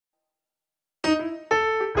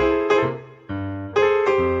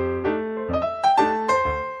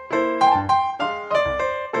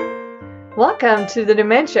Welcome to the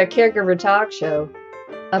Dementia Caregiver Talk Show,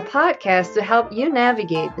 a podcast to help you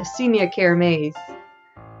navigate the senior care maze.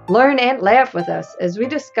 Learn and laugh with us as we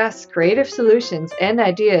discuss creative solutions and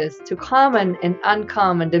ideas to common and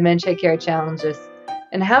uncommon dementia care challenges,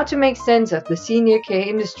 and how to make sense of the senior care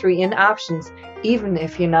industry and options, even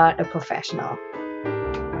if you're not a professional.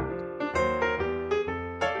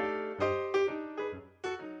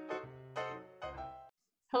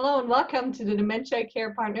 Hello and welcome to the Dementia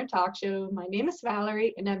Care Partner Talk Show. My name is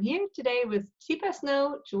Valerie and I'm here today with Teepa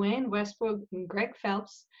Snow, Joanne Westbrook, and Greg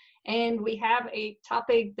Phelps. And we have a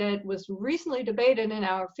topic that was recently debated in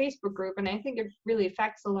our Facebook group, and I think it really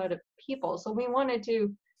affects a lot of people. So we wanted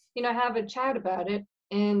to, have a chat about it.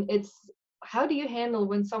 And it's, how do you handle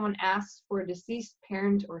when someone asks for a deceased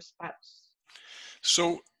parent or spouse?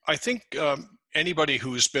 So I think anybody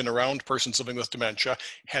who's been around persons living with dementia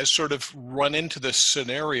has sort of run into this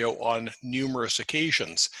scenario on numerous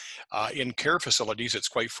occasions. In care facilities, it's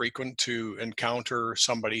quite frequent to encounter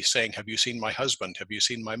somebody saying, "Have you seen my husband? Have you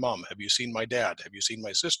seen my mom? Have you seen my dad? Have you seen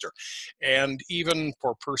my sister?" And even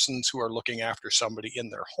for persons who are looking after somebody in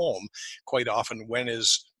their home, quite often, when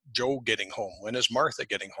is Joe getting home? When is Martha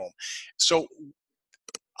getting home? So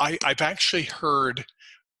I've actually heard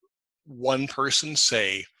one person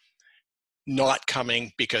say, "Not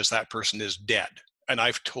coming because that person is dead." And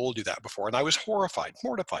I've told you that before. And I was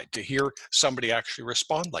mortified to hear somebody actually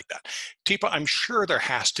respond like that. Teepa, I'm sure there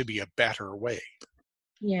has to be a better way.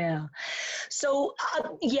 Yeah. So,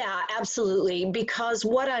 yeah, absolutely. Because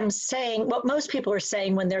what most people are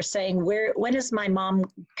saying when they're saying, when is my mom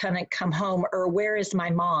gonna come home, or where is my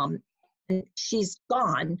mom? And she's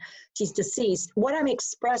gone, she's deceased. What I'm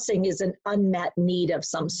expressing is an unmet need of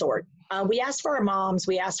some sort. We ask for our moms,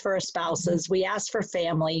 we ask for our spouses, we ask for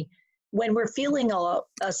family when we're feeling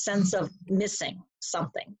a sense of missing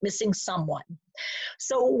something, missing someone.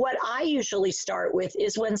 So what I usually start with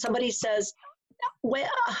is when somebody says,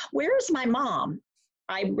 where is my mom?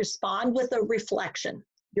 I respond with a reflection.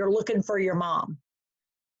 You're looking for your mom.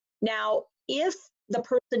 Now, if the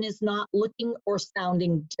person is not looking or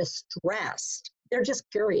sounding distressed, they're just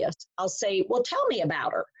curious, I'll say, well, tell me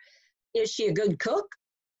about her. Is she a good cook?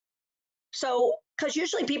 So, because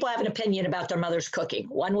usually people have an opinion about their mother's cooking,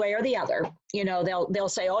 one way or the other. They'll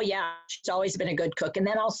say, oh yeah, she's always been a good cook. And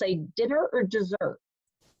then I'll say, dinner or dessert?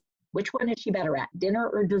 Which one is she better at, dinner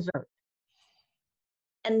or dessert?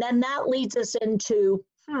 And then that leads us into,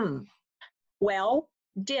 well,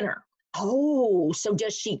 dinner. Oh, so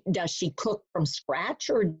does she cook from scratch,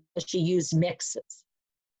 or does she use mixes?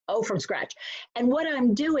 Oh, from scratch. And what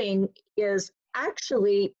I'm doing is,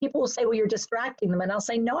 actually, people will say, well, you're distracting them. And I'll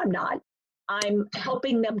say, no, I'm not. I'm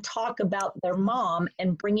helping them talk about their mom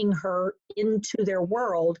and bringing her into their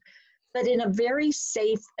world, but in a very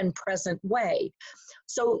safe and present way.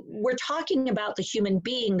 So we're talking about the human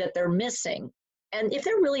being that they're missing. And if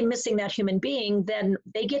they're really missing that human being, then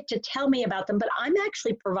they get to tell me about them, but I'm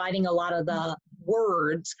actually providing a lot of the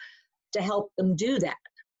words to help them do that.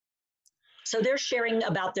 So they're sharing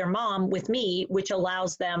about their mom with me, which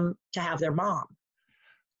allows them to have their mom.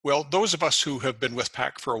 Well, those of us who have been with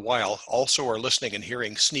PAC for a while also are listening and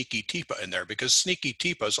hearing Sneaky Teepa in there, because Sneaky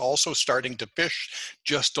Teepa is also starting to fish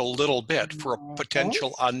just a little bit for a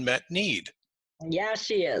potential unmet need. Yeah,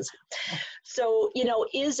 she is. So,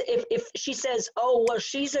 if she says, oh, well,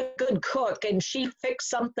 she's a good cook and she fixed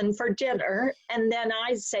something for dinner, and then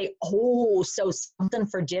I say, oh, so something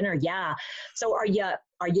for dinner, yeah. So are you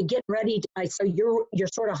getting ready? So you're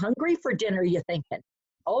sort of hungry for dinner, you thinking?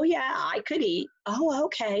 Oh yeah, I could eat. Oh,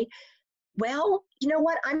 okay. Well, you know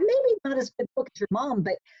what? I'm maybe not as good cook as your mom,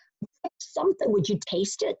 but something. Would you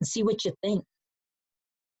taste it and see what you think?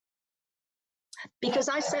 Because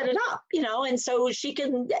I set it up, and so she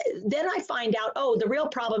can, then I find out, oh, the real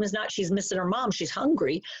problem is not she's missing her mom, she's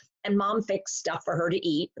hungry, and mom fixed stuff for her to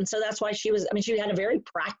eat. And so that's why she had a very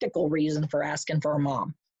practical reason for asking for her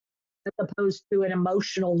mom, as opposed to an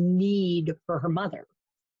emotional need for her mother.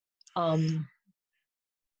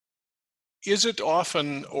 Is it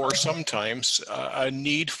often or sometimes a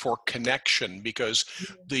need for connection, because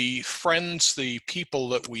the friends, the people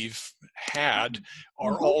that we've had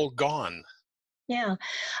are all gone? Yeah,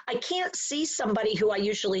 I can't see somebody who I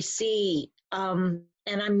usually see, and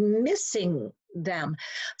I'm missing them.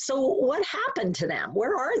 So what happened to them?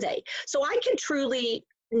 Where are they? So I can truly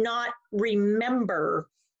not remember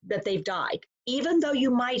that they've died, even though I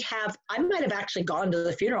might have actually gone to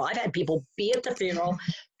the funeral. I've had people be at the funeral,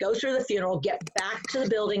 go through the funeral, get back to the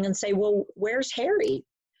building and say, well, where's Harry?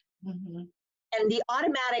 Mm-hmm. And the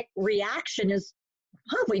automatic reaction is,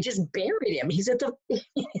 Mom, we just buried him. He's at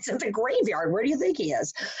the graveyard. Where do you think he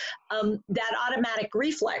is? That automatic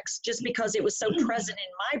reflex, just because it was so present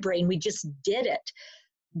in my brain, we just did it.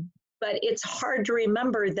 But it's hard to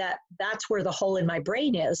remember that that's where the hole in my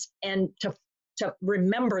brain is. And to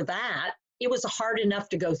remember that, it was hard enough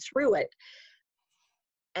to go through it.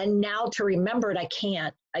 And now to remember it, I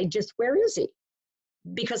can't. Where is he?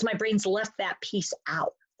 Because my brain's left that piece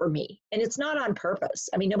out for me. And it's not on purpose.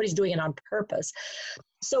 I mean, nobody's doing it on purpose.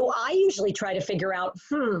 So I usually try to figure out,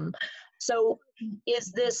 so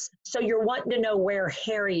you're wanting to know where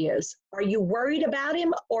Harry is. Are you worried about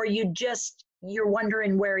him, or you're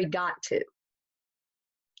wondering where he got to?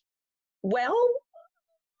 Well,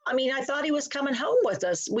 I mean, I thought he was coming home with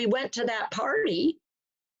us. We went to that party.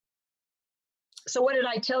 So what did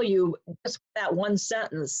I tell you? Just that one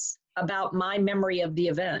sentence about my memory of the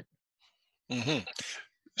event. Mm-hmm.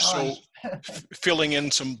 So filling in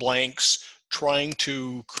some blanks, trying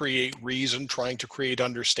to create reason, trying to create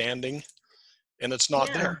understanding, and it's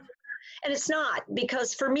not there. And it's not,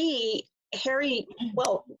 because for me, Harry,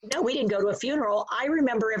 well, no, we didn't go to a funeral. I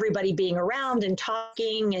remember everybody being around and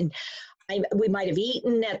talking, and we might have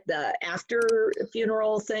eaten at the after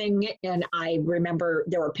funeral thing. And I remember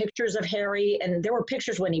there were pictures of Harry, and there were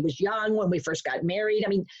pictures when he was young, when we first got married. I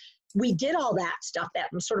mean, we did all that stuff, that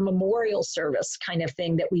sort of memorial service kind of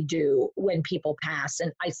thing that we do when people pass.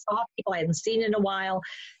 And I saw people I hadn't seen in a while.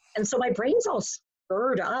 And so my brain's all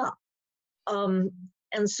spurred up. And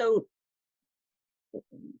so,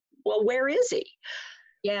 well, where is he?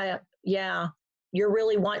 Yeah. You're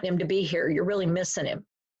really wanting him to be here. You're really missing him.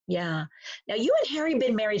 Yeah. Now, you and Harry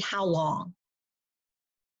been married how long?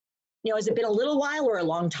 Has it been a little while or a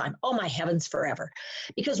long time? Oh, my heavens, forever.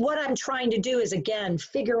 Because what I'm trying to do is, again,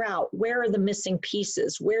 figure out where are the missing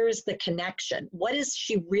pieces? Where is the connection? What is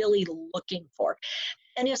she really looking for?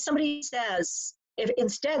 And if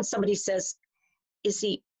instead somebody says, did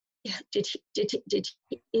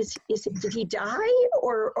he die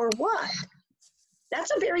or what?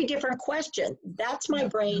 That's a very different question. That's my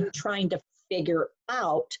brain trying to figure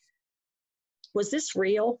out, was this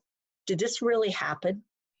real? Did this really happen?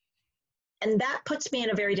 And that puts me in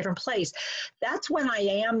a very different place. That's when I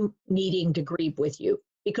am needing to grieve with you,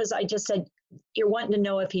 because I just said, you're wanting to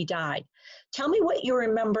know if he died. Tell me what you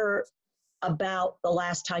remember about the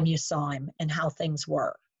last time you saw him and how things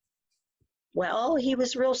were. Well, he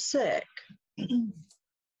was real sick.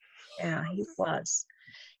 Yeah, he was.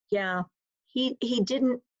 Yeah, he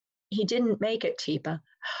didn't make it, Teepa.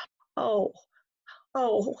 Oh,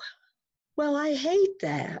 well, I hate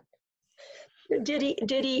that. Did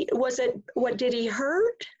he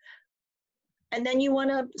hurt? And then you want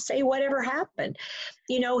to say whatever happened.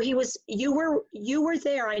 You were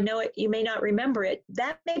there. I know it, you may not remember it.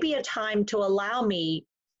 That may be a time to allow me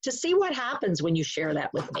to see what happens when you share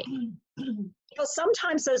that with me. Because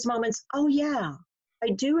sometimes those moments, oh yeah,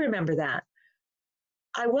 I do remember that.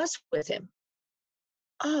 I was with him.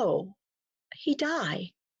 Oh, he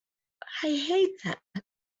died. I hate that.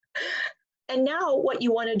 And now what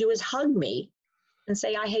you want to do is hug me and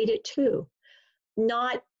say, I hate it too.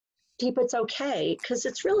 Not, Deep, it's okay, because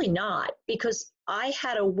it's really not, because I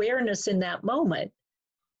had awareness in that moment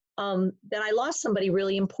that I lost somebody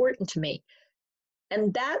really important to me.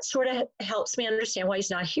 And that sort of helps me understand why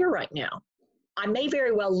he's not here right now. I may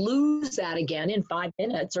very well lose that again in 5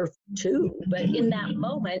 minutes or 2, but in that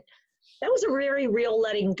moment, that was a very real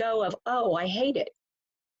letting go of, oh, I hate it.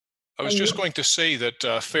 I was just going to say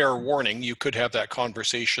that, fair warning, you could have that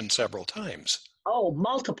conversation several times. Oh,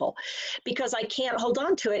 multiple, because I can't hold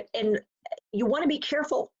on to it. And you want to be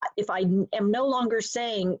careful if I am no longer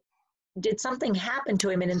saying, did something happen to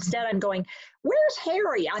him? And instead I'm going, where's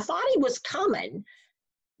Harry? I thought he was coming.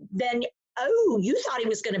 Then, oh, you thought he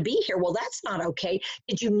was going to be here. Well, that's not okay.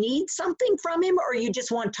 Did you need something from him, or you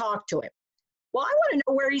just want to talk to him? Well, I want to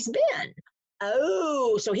know where he's been.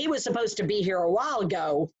 Oh, so he was supposed to be here a while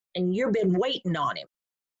ago, and you've been waiting on him.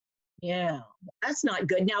 Yeah, that's not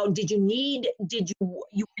good. Now, did you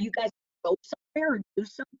guys go somewhere or do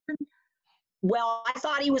something? Well, I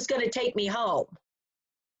thought he was going to take me home.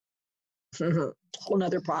 Whole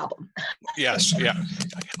nother problem. Yes, yeah.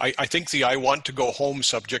 I think the I want to go home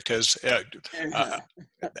subject has,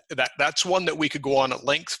 that's one that we could go on at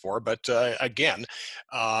length for, but again,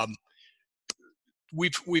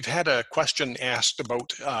 we've had a question asked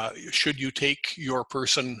about should you take your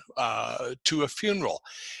person to a funeral?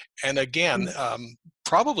 And again,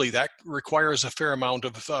 probably that requires a fair amount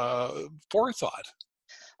of forethought.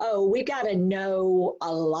 Oh, we got to know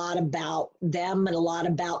a lot about them and a lot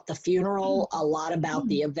about the funeral, a lot about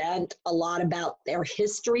the event, a lot about their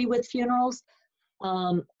history with funerals.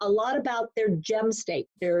 a lot about their gem state,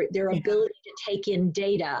 their ability to take in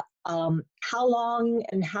data. How long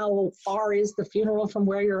and how far is the funeral from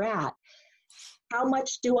where you're at? How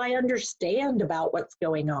much do I understand about what's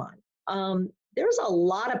going on? There's a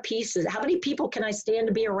lot of pieces. How many people can I stand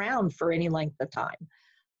to be around for any length of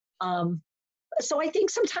time? So I think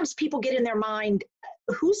sometimes people get in their mind,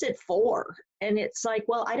 who's it for? And it's like,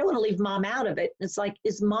 well, I don't want to leave mom out of it. It's like,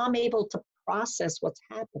 is mom able to process what's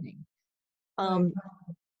happening?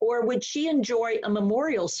 Or would she enjoy a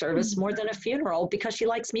memorial service more than a funeral because she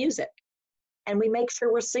likes music? And we make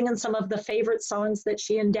sure we're singing some of the favorite songs that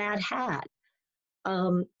she and dad had.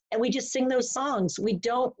 And we just sing those songs. We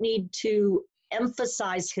don't need to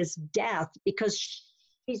emphasize his death because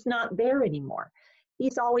he's not there anymore.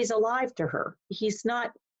 He's always alive to her. She's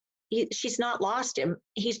not lost him.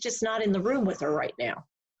 He's just not in the room with her right now.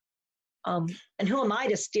 And who am I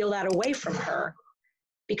to steal that away from her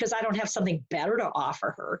because I don't have something better to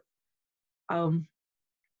offer her? And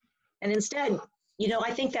instead,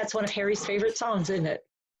 I think that's one of Harry's favorite songs, isn't it?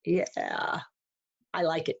 Yeah, I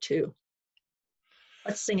like it too.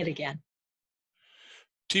 Let's sing it again.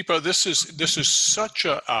 Teepa, this is such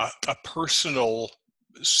a personal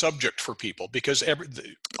subject for people because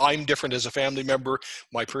I'm different as a family member.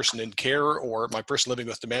 My person in care or my person living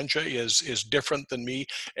with dementia is different than me.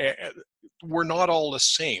 We're not all the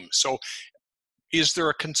same. So is there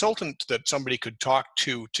a consultant that somebody could talk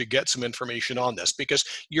to get some information on this? Because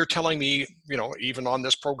you're telling me, even on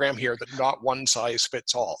this program here, that not one size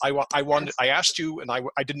fits all. I asked you and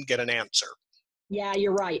I didn't get an answer. Yeah,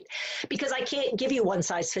 you're right. Because I can't give you one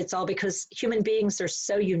size fits all because human beings are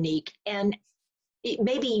so unique. And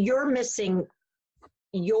maybe you're missing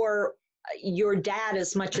your dad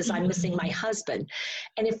as much as I'm missing my husband.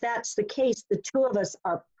 And if that's the case, the two of us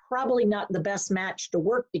are probably not the best match to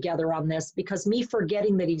work together on this because me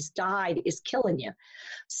forgetting that he's died is killing you.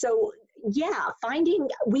 So yeah,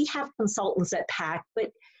 we have consultants at PAC,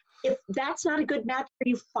 but if that's not a good match for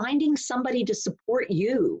you, finding somebody to support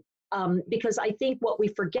you. Because I think what we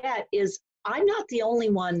forget is I'm not the only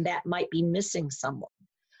one that might be missing someone.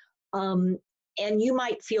 And you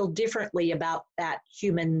might feel differently about that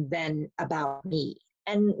human than about me.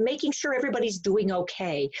 And making sure everybody's doing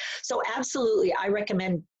okay. So absolutely, I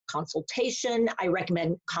recommend consultation. I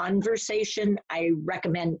recommend conversation. I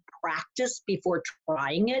recommend practice before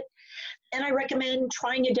trying it. And I recommend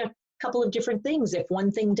trying a couple of different things. If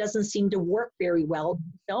one thing doesn't seem to work very well,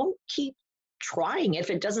 don't keep trying it. If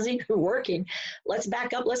it doesn't seem to be working, let's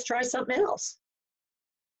back up. Let's try something else.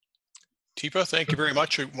 Teepa, thank you very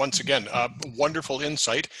much once again. Wonderful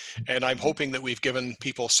insight, and I'm hoping that we've given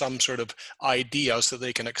people some sort of ideas that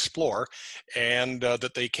they can explore and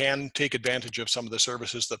that they can take advantage of some of the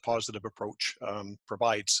services that Positive Approach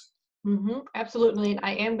provides. Absolutely, and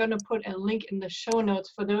I am going to put a link in the show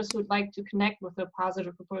notes for those who would like to connect with a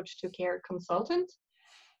Positive Approach to Care consultant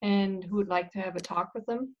and who would like to have a talk with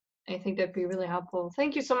them. I think that'd be really helpful.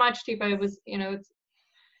 Thank you so much, Teepa. It was,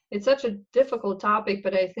 it's such a difficult topic,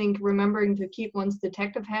 but I think remembering to keep one's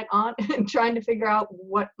detective hat on and trying to figure out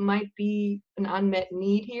what might be an unmet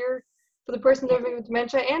need here for the person living with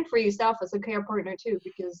dementia and for yourself as a care partner too,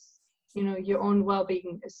 because, your own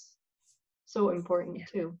well-being is so important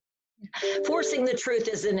too. Forcing the truth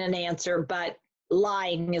isn't an answer, but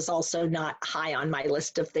lying is also not high on my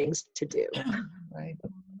list of things to do. Right.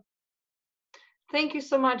 Thank you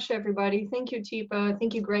so much, everybody. Thank you, Teepa.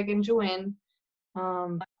 Thank you, Greg and Joanne.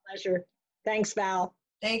 My pleasure. Thanks, Val.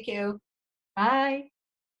 Thank you. Bye.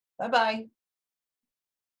 Bye-bye.